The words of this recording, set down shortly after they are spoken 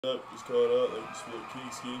Up, just call it out, like split key,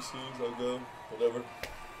 schemes, I'll go, whatever.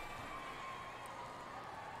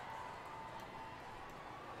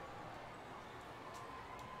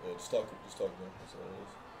 Yeah, just talk, man. That's all it is.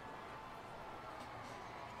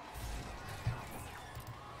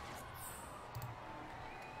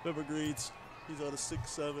 Whoever greets, he's on a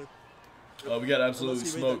 6-7. Oh, we got absolutely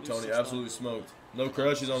smoked, Tony. Absolutely smoked. No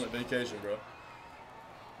crush. He's on vacation, bro.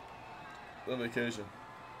 On vacation.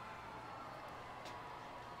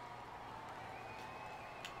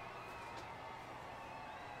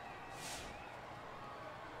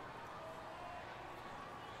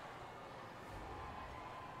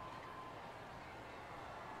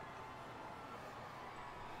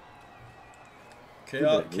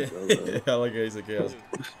 Chaos. I like how he said chaos.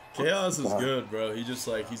 Chaos is good, bro. He just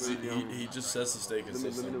like he just sets the stake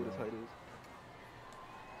consistently.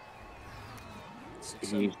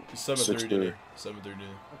 He's 7-3 dude. 7-3 dude.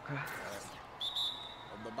 Okay.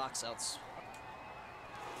 The box outs.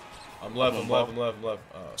 I'm left. Sorry.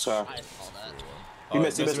 I saw that. You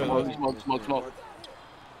missed. Smoke.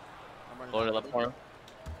 Lower to left corner.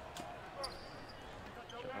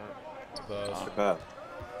 Bad.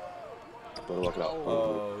 Look it up.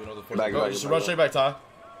 Oh, you know the Back, you should run straight back, Ty.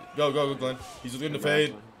 Go, Glenn. He's looking to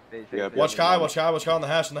fade. Yeah, Watch Kai on the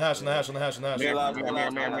hash.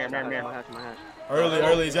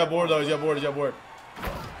 Early. He's got board though. They are.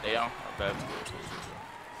 Okay.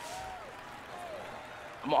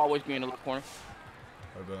 I'm gonna always be in the left corner.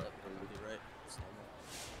 I bet.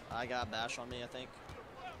 I got bash on me, I think.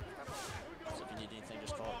 So if you need anything,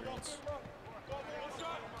 just call it greens.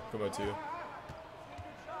 Come back to you.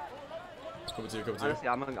 Come to you. Honestly,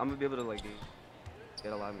 I'm gonna be able to like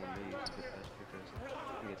get alive in the lead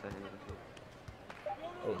because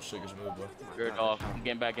Oh shit, good move, bro. Good off. I'm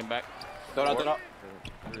getting back. Throw it.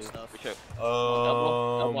 Good stuff. We check.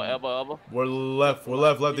 Elbow. Elbow. We're left,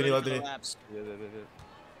 Dini.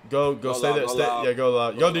 Go, stay there, yeah, go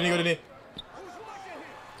loud. Go, Dini.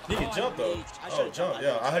 He can jump though. Oh, jump,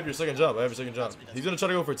 yeah. I have your second jump. He's gonna try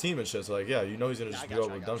to go for team and shit, so like, yeah, you know he's gonna just go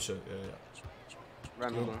with dumb shit. Yeah. Yeah,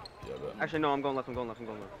 actually, no, I'm going left.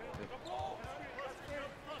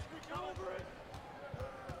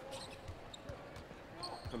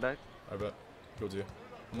 Come back. I bet. Go to you.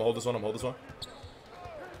 I'm gonna hold this one.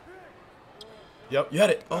 Yep, you had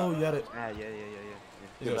it. Oh, you had it. Yeah.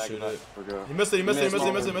 He's gonna shoot it. He missed it.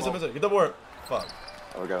 Get the board. Fuck.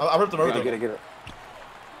 I ripped him. Get it. Good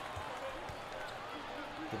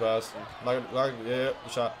pass. Yeah,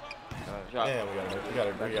 good shot. Damn, we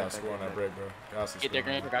gotta score on that break, bro. Get there,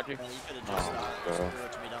 Grant. Got you. You could have just threw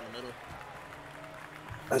it to me down the middle.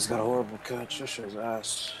 That's got a horrible catch. This shit's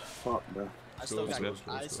ass. Fuck, bro. I still got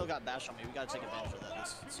bash on me. We gotta take advantage of that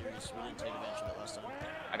this series. We didn't take advantage of that last time.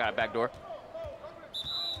 I got a back door.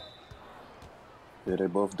 Yeah, they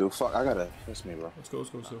both do. Fuck, I gotta. That's me, bro. Let's go.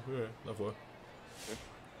 Yeah, left way.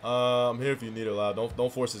 I'm here if you need it loud.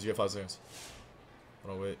 Don't force this. You got 5 seconds.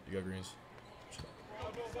 Hold on, wait. You got greens.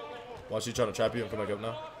 Watch you trying to trap you and come back up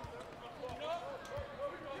now.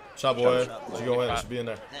 Shot boy. You go in. It should be in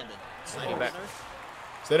there.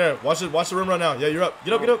 Stay there. Watch the room right now. Yeah, you're up.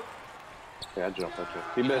 Get up. Yeah, I jumped.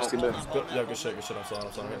 He missed. Yeah, good shit.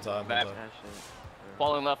 I'm hitting time.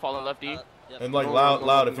 Falling left, D. And like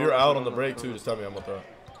loud. If you're out on the break too, just tell me. I'm gonna throw it.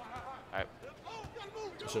 Alright.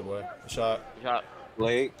 Good shit, boy. Shot.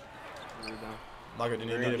 Late. Knock it. You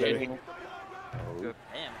need it, baby. Damn.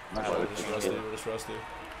 We're just rusty.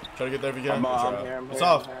 Try to get there if you can. I'm here. It's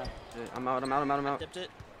off. I'm out. Dipped it.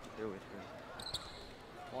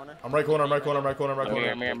 Corner. I'm right corner. Mirror.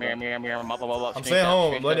 I'm staying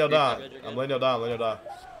home. I'm letting y'all die.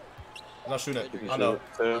 I'm not shooting it. I know.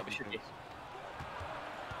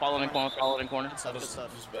 Follow in corner. Good stuff.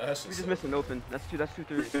 We just missed an open. That's 2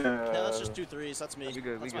 3s. Yeah, that's just 2 3s. That's me. We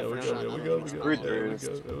good. We go. Let's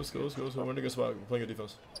go. We're in a good spot. We're playing good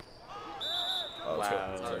defense. Wow.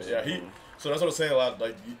 Yeah, so that's what I'm saying a lot.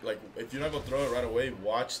 Like if you're not gonna throw it right away,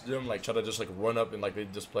 watch them like try to just like run up and like they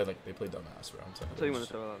just play like they play dumbass, bro. I'm telling you. So you want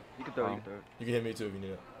to throw it? You can throw it. You can hit me too if you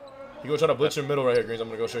need it. You go try to blitz your middle right here, Greens. I'm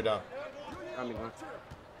gonna go straight down. I'm going.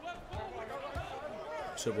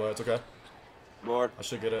 Shit, boy, it's okay. Board. I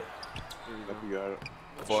should get it. You got it.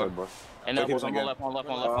 Board. And then one left.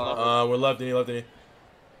 We're left, Dini.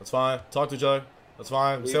 That's fine. Talk to each other. That's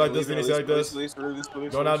fine. Stay like this, Dini. Stay like this.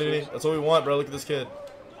 Go now, Dini. That's what we want, bro. Look at this kid.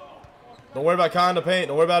 Don't worry about kind of paint.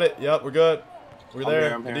 Don't worry about it. Yep, we're good. We're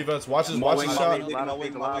there. The defense. Watch his shot. A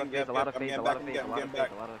lot of faith.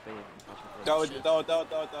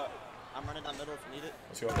 I'm running down middle if you need it.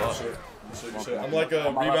 Let's go. Good shit. I'm like a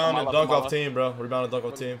rebound and dunk off team, bro. Rebound and dunk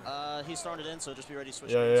off team. He's throwing it in, so just be ready to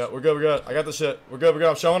switch. Yeah. We're good. I got the shit. We're good.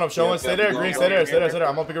 I'm showing. Stay there, Green. Stay there.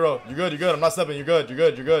 I'm on pick and roll. You're good. I'm not stepping. You're good.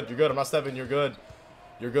 I'm not stepping. You're good.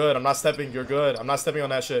 I'm not stepping. You're good. I'm not stepping on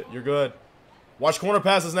that shit. You're good. Watch corner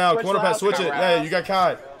passes now. Corner pass. Switch it. Yeah, you got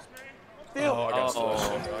Kai. Oh, I got to steal that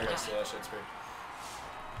shit. I got to steal that shit. It's great.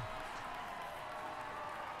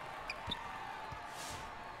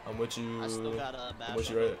 I'm with you. I still got a bash. I'm with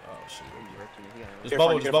you, right? Oh, shit. Just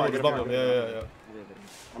bubble. Yeah.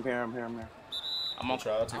 I'm here. I'm on.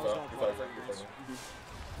 Try. Too far.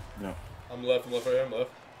 No. I'm left right here. I'm left.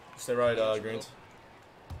 Stay right, Greens.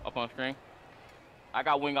 Up on screen. I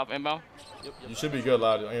got wing off inbound. Yep. You should be good,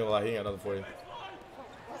 Loud. I ain't gonna lie. He ain't got nothing for you.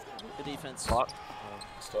 Good defense.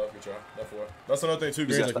 It's tough. Good try. That's another thing too,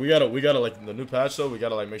 Greens. Like we gotta like the new patch though. We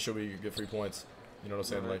gotta like make sure we get free points. You know what I'm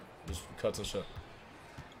saying? Like just cuts and shit.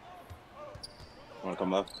 Wanna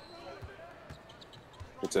come left?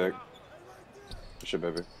 Good tag. Shit,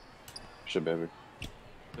 baby.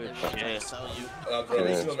 Yeah. Sell you. Bro,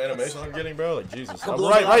 you see them animations I'm getting, bro? Like Jesus.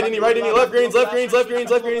 Right, in, left greens.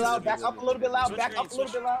 Back up a little bit loud.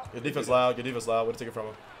 Good defense, Loud. Way to take it from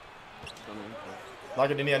him. Lock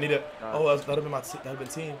it, Dini. I need it. Oh, that'd have been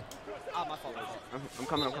team. Oh, my fault. I'm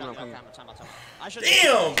coming.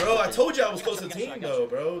 Damn, bro. I told you I was close to team, though,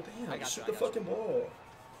 bro. Damn, shoot the fucking ball.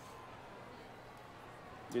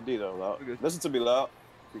 Good D though, Loud. Listen to me, Loud.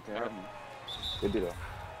 Good D though.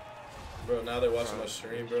 Bro, now they're watching my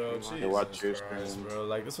stream, bro. They watch your Christ, stream, bro.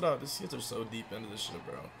 Like, these kids are so deep into this shit,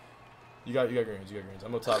 bro. You got greens.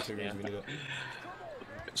 I'm gonna top 2 greens if we need it.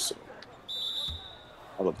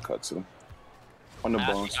 I love the cut too. On the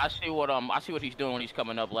bones. I see what he's doing when he's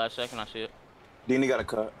coming up last second. I see it. Dini got a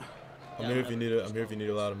cut. I'm here if you need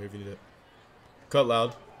it. Loud. Cut,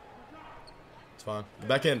 Loud. It's fine.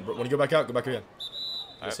 Back in. When you go back out, go back in.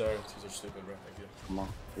 Yes, sir. These are stupid, bro. Thank you. Come on.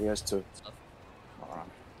 He has to.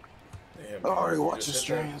 Damn, I already watched the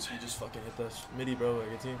streams. You just fucking hit that midi, bro.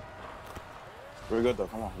 Like a team. We're good though.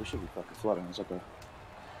 Come on. We should be fucking flooding. It's okay.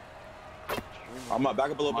 I'm gonna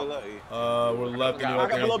back up a little bit low. We're left. Back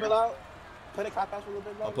up a little bit low. Play the cut pass a little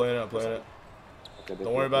bit low. I'm playing it. Okay,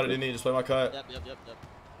 don't worry about it, Dini. Just play my cut. Yep.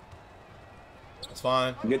 That's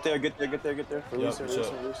fine. Get there. Release I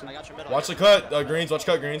got your middle. Watch the cut, Greens. Watch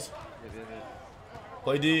cut, Greens.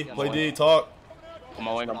 Play D. Talk. On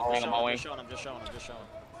my wing. I'm just showing.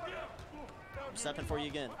 I'm stepping for you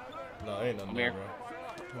again. No, ain't nothing there, bro.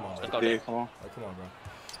 Come on, Let's bro. go, Yeah, Dave. come on. Come on, bro.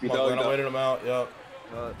 You Come on, Glenn. I'm waiting them out. Yep.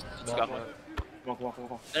 Let's go. Come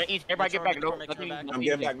on. Everybody get back. No, I'm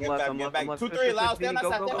getting back. 2-3, Loud. Stand that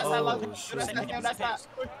side. Oh, shit.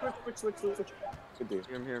 Switch. Good deal.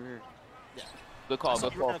 I'm here. Yeah. Good call. So I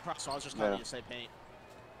was just calling you to say paint.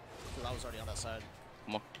 Because I was already on that side.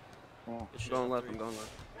 Come on. I'm going left.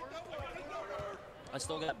 I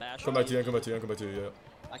still got bash. Come back to you. Yeah.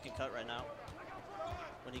 I can cut right now.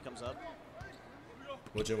 When he comes up.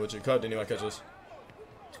 What you cut? Didn't even catch this.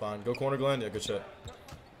 It's fine. Go corner, Glenn. Yeah, good shit.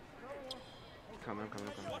 Coming.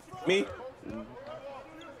 Me?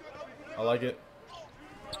 I like it.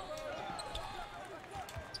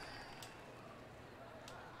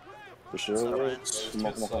 For sure. Come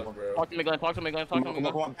on. Talk to me, Glenn. Come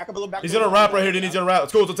on. Back up a little back. He's gonna wrap right here, Dini. He's gonna wrap.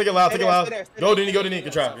 Let's go. Take it loud. Go, Dini.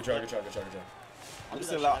 Good try. I'm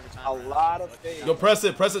just a lot of things. Go press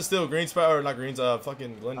it still. Green spot or not greens?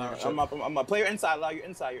 Fucking Glenn. I'm a player inside. You're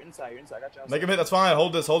inside. Got you. Make him hit. That's fine.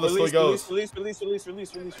 Hold this. Till he goes. Release. I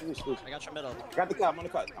got your middle. Got the cut. I'm on the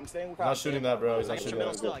cut. I'm staying with cut. Not shooting that, bro. He's I not got your shooting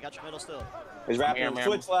middle that. still. I got your middle still. He's rapping.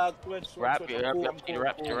 Switch, Loud. Switch. Rap. Cool. Rap. I got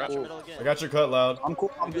your middle I again. got your cut, Loud. I'm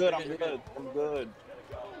cool. I'm good.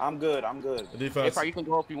 The defense. Dayfri, you can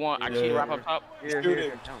go if you want. I can see the wrap up top. Here.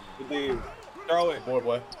 Throw it.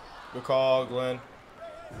 Boy. Good call, Glenn.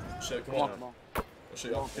 Shit, come on. Oh,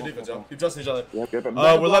 shit, y'all. Good defense, y'all. Keep trusting each other. Yep.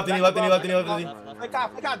 We're left. Play Go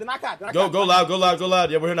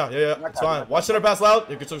loud. Yeah, we're here now. Yeah. It's fine. Watch center pass, Loud.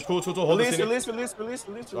 Yeah, cool. Hold this. Release. Yeah. I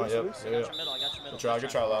got your middle. Good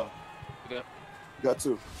try, Loud. Got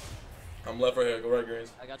two. I'm left right here. Go right,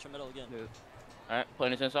 Greens. I got your middle again. Alright,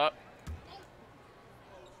 playing this inside.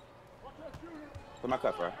 Put my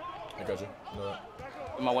cut, bro. I got you. No.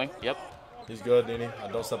 In my wing. Yep. He's good, Dini. I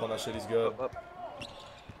don't step on that shit. He's good.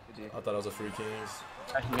 I thought it was a free Kings.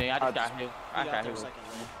 That's me. I just got him. I got him.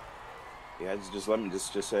 Yeah, just let me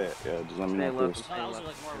just say it. Yeah, just let me know. That was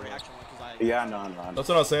like more a reaction because I. Yeah, no. That's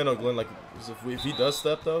what I was saying, though, Glenn. Like, if he does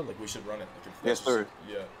step though, like we should run it. Like, Yes, sir.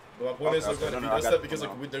 Yeah. But my point is, like, if he does step, because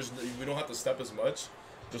like we don't have to step as much.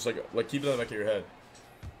 Just like keep it in the back of your head.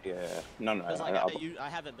 Yeah. No. I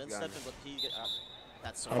haven't been stepping, but he.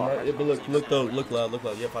 That's so Right, yeah, but look though, look loud.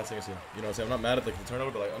 You have 5 seconds here. You know what I'm saying? I'm not mad at like the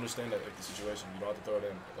turnover, but like understand that like the situation. You don't have to throw it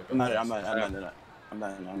in. Like, I'm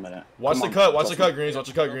not. Watch the cut, Greens. Watch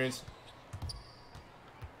the cut, Greens.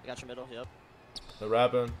 You got your middle. Yep. They're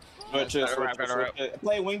rapping.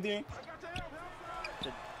 Play wing D.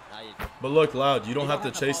 But look, loud. You don't have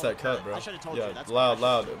to chase that cut, bro. I should have told yeah, you. That's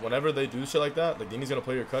loud. Whenever they do shit like that, like Dini's gonna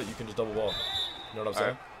play your cut, you can just double ball. You know what I'm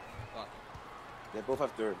saying? They both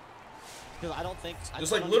have third. Because I don't think.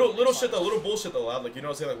 Just like little shit though, little bullshit though, loud. Like you know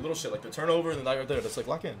what I'm saying? Like little shit, like the turnover and the night right there. That's like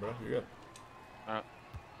lock in, bro. You're good. Alright.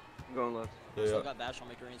 I'm going left. Yeah. Still got bash on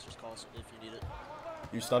my greens. Just call us if you need it.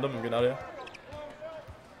 You stunned him. I'm getting out of here.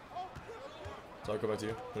 So I'll go back to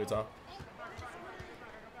you. Anytime.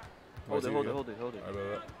 Hold it. Alright,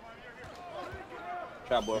 right.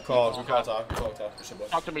 Trap boy. We call Ty.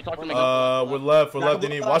 Talk to me. We're left,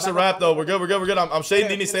 Dini. Watch the wrap though. We're good. I'm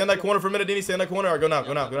shading Dini. Stay in that corner for a minute, Dini. Stay in that corner. Alright, go now.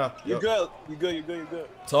 You good.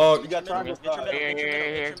 Talk. You got triangles. Get your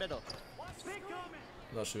middle.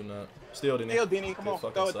 Not shooting that. Steal, Dini. Come on.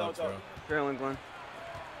 Go. Trailing Glenn.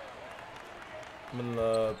 I'm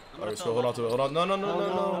gonna alright, so hold on to it. Hold on. No.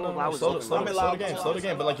 Slow the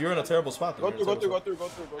game. But like you're in a terrible spot. Go through.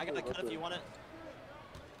 I got the cut if you want it.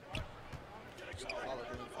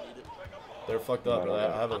 They're fucked up, bro. I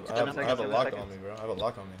have a lock on me, bro. I have a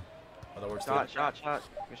lock on me. That works too. Shot.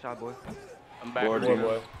 Good shot, boy. I'm back.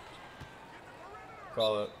 Boy.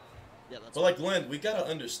 Call it. Yeah, that's But like Glenn, we gotta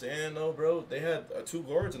understand though, bro. They had 2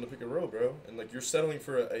 guards in the pick and roll, bro, and like you're settling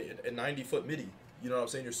for a 90-foot midi. You know what I'm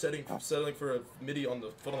saying? You're settling for a midi on the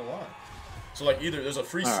foot on the line. So like either there's a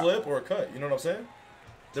free slip or a cut. You know what I'm saying?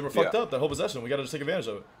 They were fucked up that whole possession. We gotta just take advantage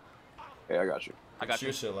of it. Yeah, I got you.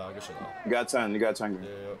 Good shit loud. You got time. Yeah.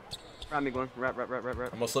 Wrap me, Glenn. Wrap. I'm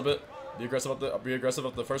gonna slip it. Be aggressive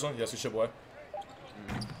up the first one. Yes, you shit, boy.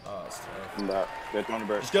 It's tough. I'm back. They're throwing the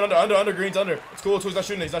bird. Just get under greens under. It's cool. He's not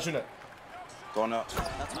shooting it. Going up.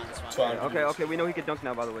 That's fine. It's fine. Okay. We know he can dunk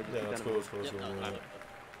now, by the way. Yeah, that's cool.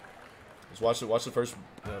 Just watch the first.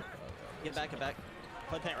 Get back.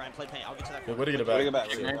 Play paint, Ryan. Play paint. I'll get to that. Yeah, way to get it back.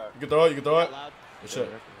 You You can throw it. Good shit.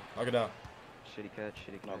 Knock it down. Shitty catch.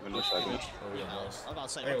 No, finish that. Oh, yeah, nice. I'm about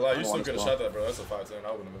to say. Ain't lie, you still could have shot that, bro. That's a 5-10. I wouldn't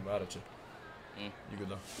have been mad at you. You good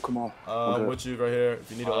though. Come on. I'm with you right here. If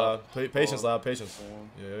you need a loud. Patience, loud. Patience.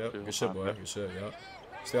 Yeah. Good shit, boy. Good shit, yeah.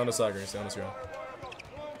 Stay on the side, Green.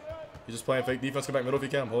 You're just playing fake defense. Come back middle if you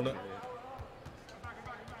can. I'm holding it.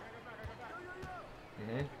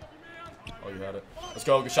 Oh, you had it. Let's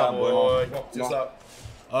go. Good shot, boy. Come on. Just up.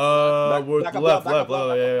 We're left.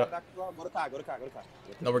 Yeah. Go to Kai.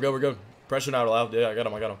 No, we're good. Pressure now, loud. Yeah, I got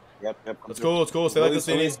him. Yep. It's cool. Stay like this,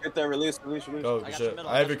 Dini. Get that release. Go, good shit.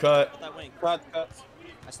 I have your cut. Cut. I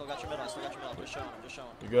still got your middle. I'm just showing.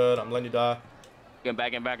 You good? I'm letting you die. Get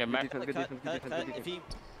back. Good defense. If he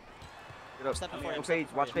Get up. step in for him,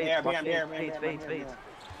 Fades. Watch fades.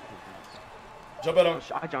 Jump at him.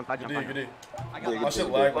 I jumped. Good D. I got My shit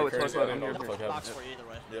lag like It's crazy. close. I didn't know what the fuck box happened. for you either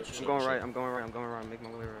way. Yep. I'm going right. Make my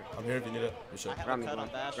way right. I'm here if you need it. Good shit. I have Ram a me, cut on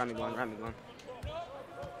bash. Glenn.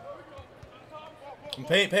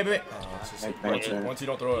 Paint. Oh, it's just, once you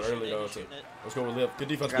don't throw it early, though, let's go with lift. Good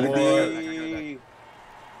defense, boy.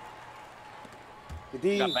 Good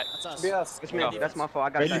D. That's us. Yes. It's me. That's my fault. I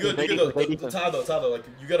got Hey, you that. good though. Ty though, like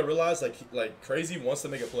you gotta realize like Crazy wants to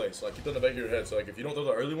make a play, so like keep that in the back of your head. So like if you don't throw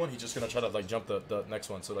the early one, he's just gonna try to like jump the next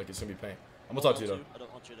one. So like it's gonna be paint. I'm gonna talk to you though. I don't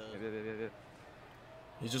want you to. Yeah.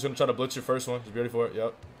 He's just gonna try to blitz your first one. Just be ready for it.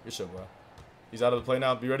 Yep. Good shit, boy. He's out of the play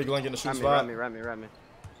now. Be ready, Glenn. Get in the shooting spot. Ram me.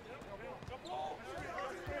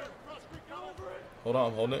 Hold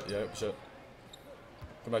on, I'm holding it. Yeah, good shit.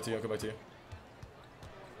 Come back to you.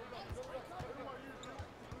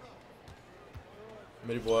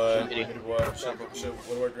 Midi boy. Shit.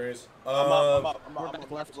 What work, Greens? I'm up.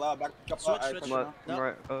 Back left. Back up. Switch. I'm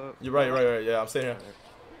right. You're right. Yeah, I'm staying here.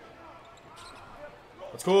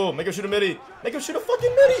 That's cool. Make him shoot a midi. Make him shoot a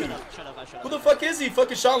fucking midi. Shut up. Who the fuck is he?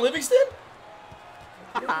 Fucking Sean Livingston?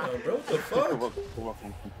 Yeah, bro, what the fuck?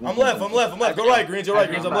 I'm left. Go right, Greens.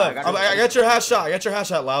 I'm left. I got your half shot.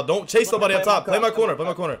 Loud. Don't chase nobody up top. Play my corner.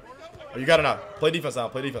 Oh, you got it now. Play defense now.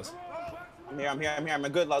 I'm here. I'm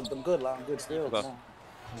good, loud. I'm good still. Come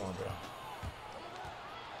on, bro.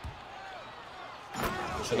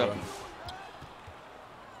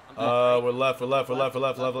 We're left. Yeah.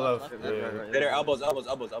 There, elbows. It's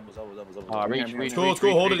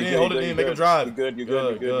cool. Hold it in. Make him drive. You're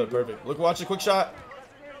good. Perfect. Look, watch a quick shot.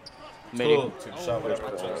 Cool. Shot.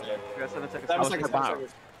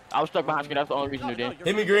 I was stuck behind screen. That's the only reason you did.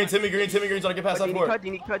 Hit me greens. Don't get past that board.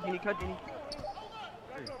 Dini cut.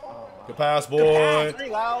 Good pass, boy.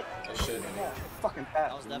 Loud. That shit. Fucking pass.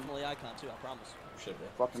 That was definitely icon too. I promise. Shit,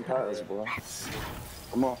 bro. Fucking pass, bro.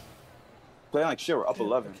 Come on. Playing like shit, we're up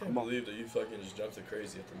 11. I can't believe that you fucking just jumped it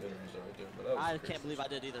crazy at the mid range right there. But that was I crazy. can't believe I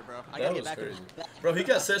did either, bro. I That gotta was get back crazy. in. Bro, he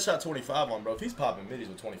got set shot 25 on, bro. If he's popping middies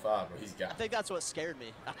with 25, bro, he's got I think that's what scared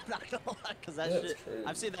me. I'm not gonna lie, because that That's shit. crazy.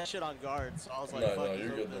 I've seen that shit on guard, so I was like, No, fuck. no, you're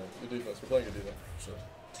good, though. Good defense. We're playing good defense.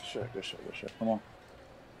 Shit. Good shit. Come on.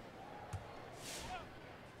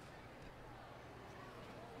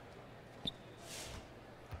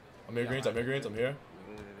 I'm here, greens. I'm here.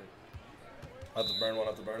 I have to burn one.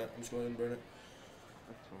 I'm just going to and burn it.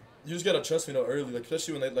 You just gotta trust me though early, like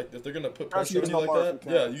especially when they like if they're gonna put pressure on you like that.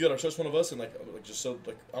 Yeah, you gotta trust one of us and like just so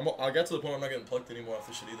like I got to the point where I'm not getting plucked anymore off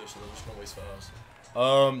this shit either, so they're just gonna waste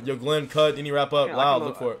fouls. Yo, Glenn, cut. Dini, wrap up. Loud,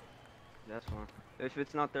 look for it. That's fine. If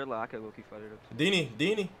it's not there, like, I could low-key fight it up.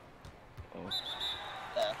 Dini. Oh, Listen.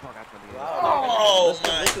 Come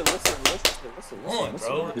on,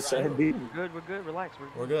 bro. We're good. Relax.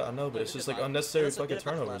 We're good. I know, but it's just like unnecessary fucking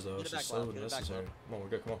turnovers though. It's just so unnecessary. Come on, we're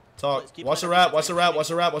good. Come on. Talk. Watch the wrap. Watch the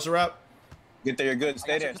wrap. Get there, you're good.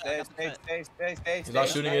 Stay there. Stay. He's not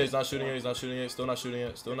shooting it. Still not shooting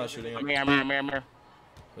it. Still not shooting it. I'm here.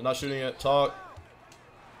 They're not shooting it. Talk.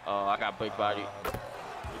 Oh, I got big body.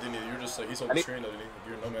 You're just like he's on the screen though.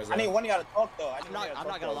 You're no man's. I need one of y'all to talk though. I'm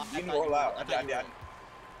not gonna lie. You need to roll out.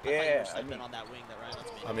 Yeah. On that wing that ran up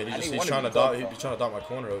to me. I mean, he's trying to dot. He's trying to dot my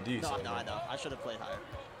corner. OD. No, So, I know. I should have played higher.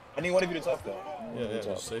 I need one of you to talk though. Yeah.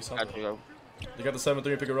 Just say something. Got you. You got the 7-3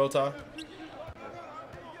 and pick a roll, Ty.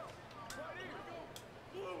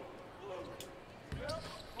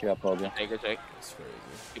 Yeah, Paul. Take it. That's crazy.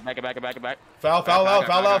 Get back. Foul out.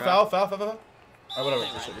 All right, whatever.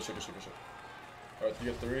 Good shit. All right, you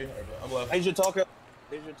get 3. Right, I'm left. I need you to talk.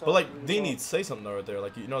 But like, D needs to say something though right there.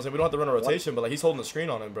 Like, you know what I'm saying? We don't have to run a rotation, but like he's holding the screen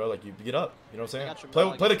on him, bro. Like, you get up. You know what I'm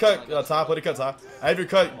saying? Play the cut, Ty. Play the cut, Ty. I have your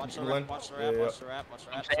cut, Glenn. Watch the wrap.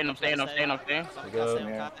 I'm staying. Good.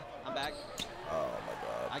 I'm back. Oh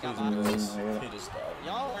my I got God. mine. Please do this. He just died.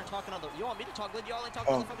 Y'all aren't talking on the. You want me to talk, Glenn? Y'all ain't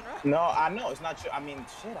talking on the fucking wrap. No, I know it's not true. I mean,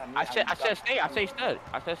 shit. I said stay. I say stud.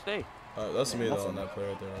 I said stay. Alright, that's me though on that play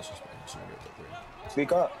right there. That's just me. Shouldn't get that 3.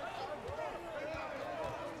 Speak up.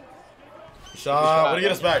 Shot. What do you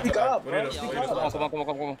get us back? Speak up, What do you get us bro. back?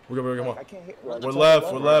 Come on. We're good. Come on. I can't hit. We're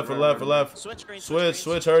left. Switch screen.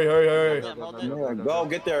 Switch. Hurry. Go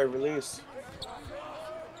get there. Release.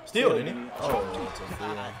 Steal, didn't he? Oh, it's a free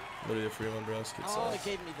one. Literally a free one, bro. Let's get Oh, sauce. it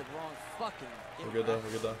gave me the wrong fucking. We're good though.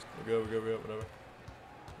 We're good. Whatever.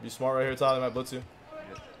 Be smart right here, Tyler. Might blitz you.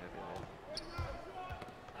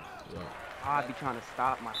 Yeah. I'd be trying to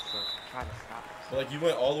stop myself. But like you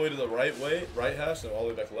went all the way to the right hash, and all the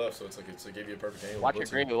way back left. So it's like it gave you a perfect angle. Watch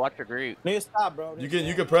your grade. Need to stop, bro. You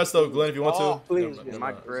can press though, Glenn, if you want to. Please. Never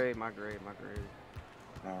My mind. grade.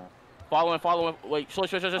 Following. Wait,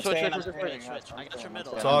 switch. I got your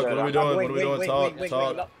middle. Talk. What are we doing?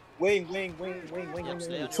 Talk. Wing.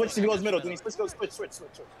 Switch to goes middle. Switch.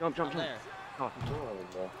 Jump. There. Oh,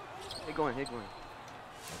 hit going.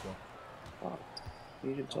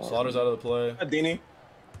 Slaughter's out of the play. Dini.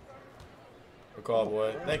 Good call,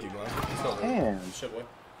 boy. Thank you, Glenn. Let's go, boy. Damn. Shit, boy.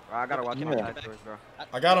 Bro, I gotta watch my back doors, bro.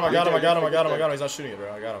 I got him. He's not shooting it,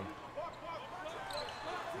 bro. I got him.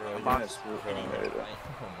 Bro, Box.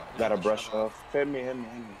 Gotta brush off. Hit me.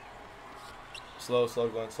 Slow,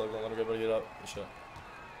 Glenn. Let everybody get up. Good shit.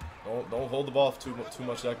 Don't hold the ball too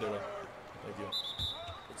much back there, man. Thank you.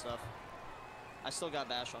 Good stuff. I still got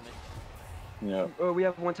bash on me. Yeah. Oh, we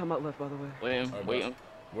have one time out left, by the way. Waiting.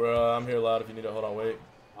 I'm here loud if you need to hold on. Wait.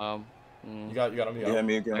 You got him. Yeah,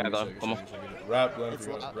 me again. Come on. Wrap, Glenn, if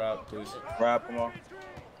you want. Wrap, please. Wrap, come on.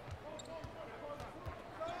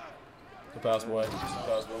 Good pass, boy. Way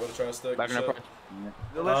to try to stick. Back in the front.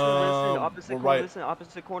 Listen,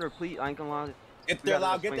 opposite corner, please. I ain't gonna lie. Get there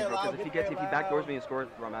loud. If he backdoors me and scores,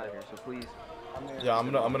 bro, I'm out of here. So please. Yeah,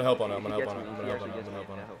 I'm gonna help on it. If he gets me, help,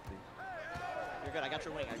 please. You're good. I got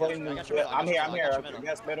your wing. I'm here.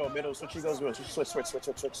 Yes, middle. Switch. He goes middle. Switch.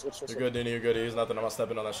 You're good, Danny. You're good. He's nothing. I'm not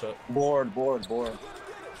stepping on that shit. Board.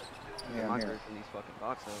 Yeah, I'm here. From these fucking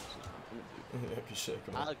boxes. Good shit.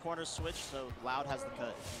 Come on. The corner switch, so Loud has the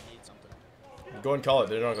cut if you need something. Go ahead and call it.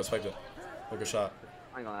 They're not gonna expect it. Look a shot.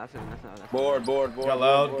 I ain't gonna lie, that's not. Board. You got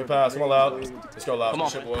Loud. Good pass. Come on, Loud. Let's go, Loud. Good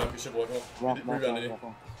shit, boy. Come on. Rebound, Danny.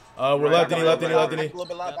 We're left, Danny. Back a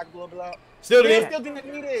little bit loud. Still, Danny. Still didn't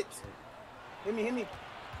need it. Hit me.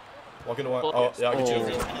 Walk into one. Oh, yeah, I'll get you.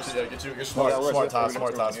 Get you. You're smart tie. Come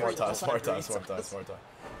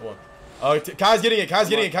on. Oh, Kai's getting it. Kai's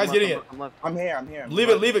getting it. Kai's getting it. I'm here.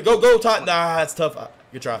 Leave it. Go, Todd. Nah, that's tough.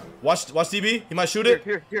 Good try. Watch DB. He might shoot it.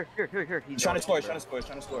 Here. He's trying to score. Yes.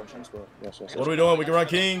 What are we doing? We can run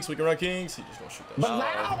kings. He just gonna shoot that. But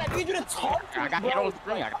loud, I need you to talk. I got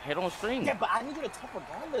hit on screen. Yeah, but I need you to talk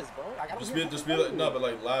regardless, bro. Just be like, no, but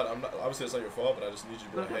like loud. I'm not, obviously it's not your fault, but I just need you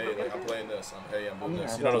to be like, hey, like I'm playing this. I'm doing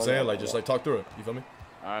this. You know what I'm saying? Like just like talk through it. You feel me?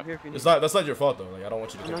 Alright. That's not your fault though. Like I don't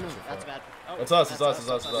want you to think it's your fault. That's bad. It's us. It's us.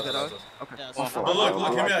 Okay. But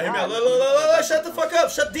look, hear me out. Look, shut the fuck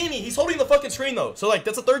up. Shut Dini. He's holding the fucking screen though. So like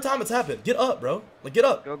that's the third time it's happened. Get up, bro. Like get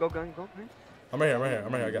up. Go. I'm right here.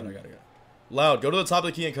 I got it. Loud. Go to the top of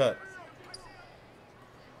the key and cut.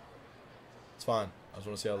 It's fine. I just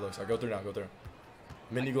want to see how it looks. I go through now.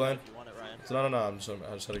 Mini Glenn. So no. I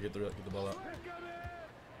just had to get through it. Get the ball out.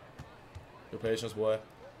 Good patience, boy.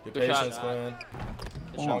 Good patience, Glenn.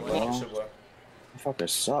 Come on, bro. You fuckers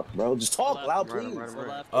suck, bro. Just talk loud, please.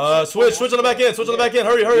 Switch on the back end.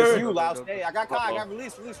 Hurry. You loud, stay. I got Kai. I got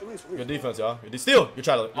release. Good defense, y'all. Steal. Good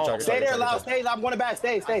try. Stay there, loud. Stay. I'm going back.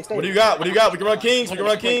 Stay. What do you got? We can run kings. I'm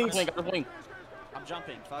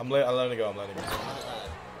jumping. I'm letting it go.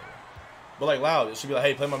 But like loud, it should be like,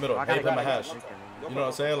 hey, play my middle. Hey, play my hash. You know what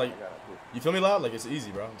I'm saying? Like, you feel me, loud? Like it's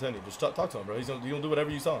easy, bro. I'm telling you. Just talk to him, bro. He's gonna do whatever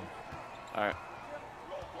you tell him. All right.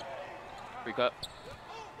 Free cut.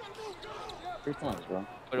 3 points, bro.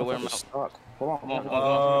 Hold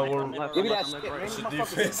on. Give me that shit, man.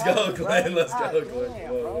 Defense, go, Glenn. Let's go,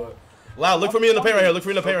 Glenn. Loud, look for me in the paint right here.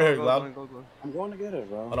 Loud. I'm going to get it,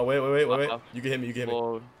 bro. Oh no, wait. You can hit me.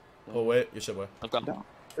 Oh wait, good shit, boy.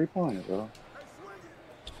 3 points, bro.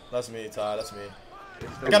 That's me, Ty. That's me.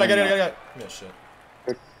 I got it. Give me that shit.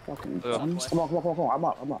 Come on. I'm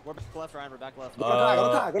up. We're back left, Ryan. We're back left.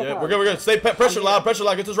 Yeah, we're good. Stay pressure loud. Get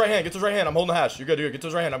to his right hand. I'm holding the hash. You're good. Get to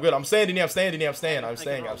his right hand. I'm good. I'm staying. I'm staying.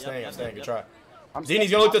 Good try. Dini's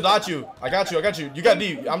gonna look to dot you. I got you. You got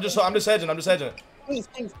D. I'm just hedging. Please.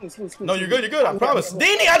 No, you're good. I promise.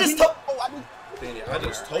 Dini, I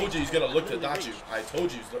just told you he's gonna look to dot you. I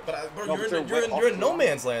told you. But bro, you're in no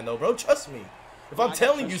man's land though, bro. Trust me. If I'm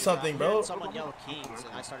telling you something, bro. Someone yelled kings,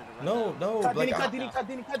 and I started to run. No. Cut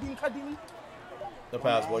Dini. The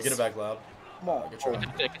pass, boy. Get it back, loud. Come on. Good try. Come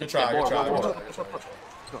on.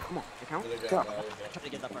 I'm trying to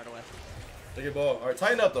get that right away. Take your ball. All right,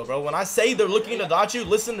 tighten up though, bro. When I say they're looking to dot you,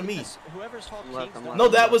 listen to me. Whoever's called kings. No,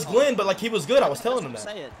 that was Glenn, but like he was good. I was telling him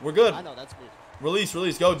that. We're good. I know that's me. Release.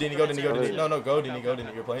 Go, Dini. No, go,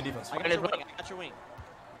 Dini. You're playing defense. I got your wing.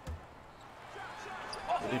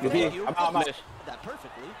 I'm out. That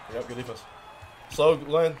perfectly. Yep, good defense. Slow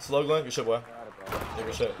Glenn. Good shit, boy. Yeah,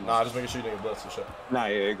 good shit. Nah, just making sure you didn't get blitzed. Good shit. Nah,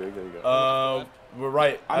 yeah, good. We're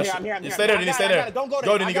right. I'm here. Stay there, Dini. Stay there. Don't go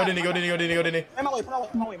there. Go, Dini.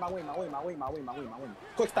 My way.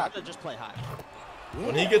 Quick stop. Just play high.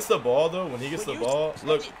 When he gets the ball, though,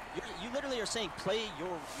 look. You literally are saying play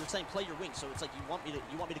your wing. So it's like you want me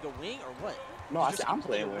to go wing or what? No, I said I'm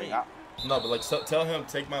playing wing. No, but like tell him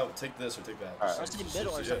take this or take that. Or say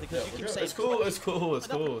middle or something. Because you keep saying it's cool.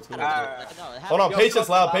 Hold on, patience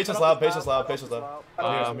loud.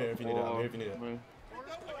 I'm here if you need it.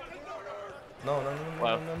 No.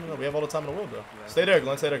 We have all the time in the world, though. Stay there,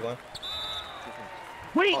 Glenn.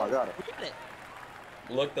 Wait. Oh, I got it.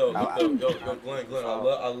 Look though, Glenn.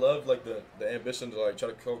 I love like the ambition to like try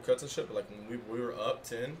to call cuts and shit. But like when we were up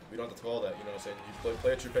 10, we don't have to call that. You know what I'm saying? You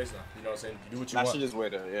play at your pace now. You know what I'm saying? You do what you want. I should just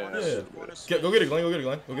wait there. Yeah. Go get it, Glenn. Go get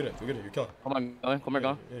it. You're killing. Come on, Glenn.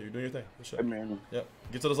 Yeah, you're doing your thing. Good shit. Yeah.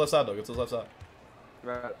 Get to this left side though.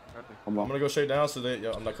 Right. I'm gonna go straight down so that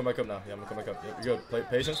I'm not coming back up now. Yeah, I'm gonna come back up. Yeah, you're good. Play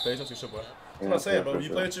patience. Good shit, boy. That's what I'm saying, bro. You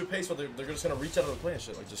play at your pace, but they're just gonna reach out of the play and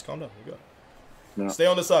shit. Like just calm down. You're good. No. Stay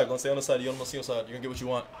on this side, Glenn. You don't want to see on side. You're gonna get what you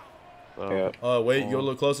want. Wait, you go a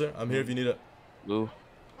little closer. I'm here if you need it. Blue.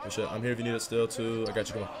 Good shit. I'm here if you need it still too. I got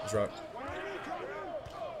you. Come on, let's rock.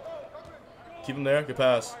 Keep him there. Good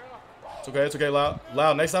pass. It's okay. Loud.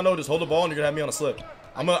 Next time, though, just hold the ball and you're gonna have me on a slip.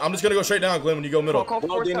 I'm just gonna go straight down, Glenn, when you go middle. Call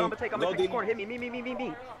forward, I'm gonna take score. Hit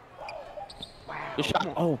me. Wow. Good shot.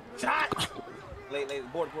 Oh. Shot. Late.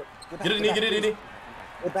 Board. Get it, Dini.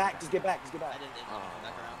 Get back. Just get back. I didn't back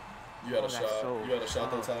around. You had a shot. You had a shot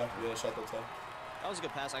that time. That was a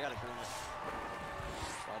good pass. I got it.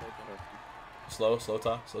 Wide open. Slow,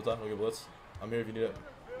 Ty. Don't get blitz. I'm here if you need it.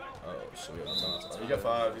 Oh, shit. We got no time. He got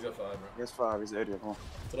 5, bro. He has 5. He's an idiot. Huh?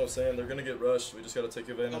 That's what I'm saying. They're gonna get rushed. We just gotta take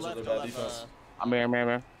advantage of their bad defense. I'm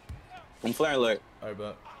here. I'm flaring late. Alright,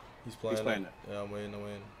 bet. He's playing it. Yeah, I'm waiting.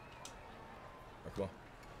 Alright, come on.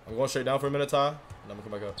 I'm going straight down for a minute, Ty, and I'm gonna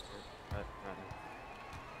come back up. Right.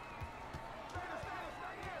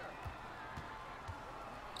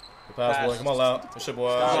 Good pass, boy. Come on, Loud. Good shit,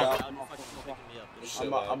 boy.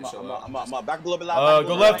 I'm back a little bit loud.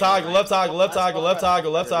 Go left side, go left side, go left side, go left side,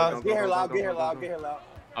 go left side. Get here, Loud. Get here, Loud. Get here, Loud.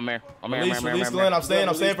 I'm here. Release, Glenn. I'm staying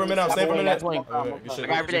for a minute. I'm staying for a minute. Good shit. I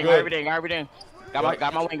got everything. Got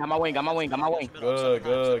my wing.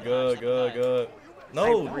 Good. No.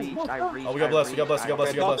 Oh, we got blessed.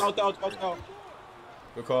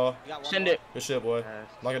 Good call. Send it. Good shit, boy.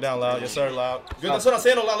 Knock it down, Loud. Yes, sir, Loud. Good. That's what I'm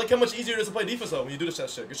saying, Loud. Look how much easier it is to play defense, though, when you do this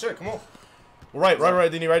shit. Good shit. Come on. Right,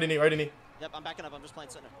 Dini. Yep, I'm backing up. I'm just playing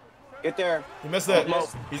center. Get there. He missed it.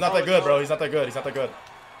 He's not that good, bro. He's not that good. You got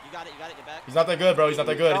it. Get back. He's not that good, bro. He's not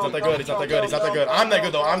that good. I'm that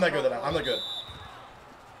good, though. I'm that good.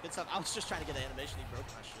 Good stuff. I was just trying to get an animation. He broke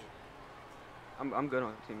my shit. I'm good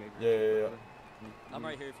on teammate. Yeah. I'm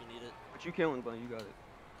right here if you need it. But you killing, Glenn. You got it.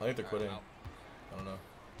 I think they're quitting. I don't know.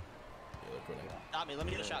 Yeah, they're quitting. Got me. Let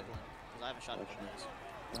me get a shot, Glenn. Because I haven't shot in a couple days.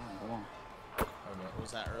 Come on.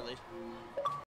 Was that early?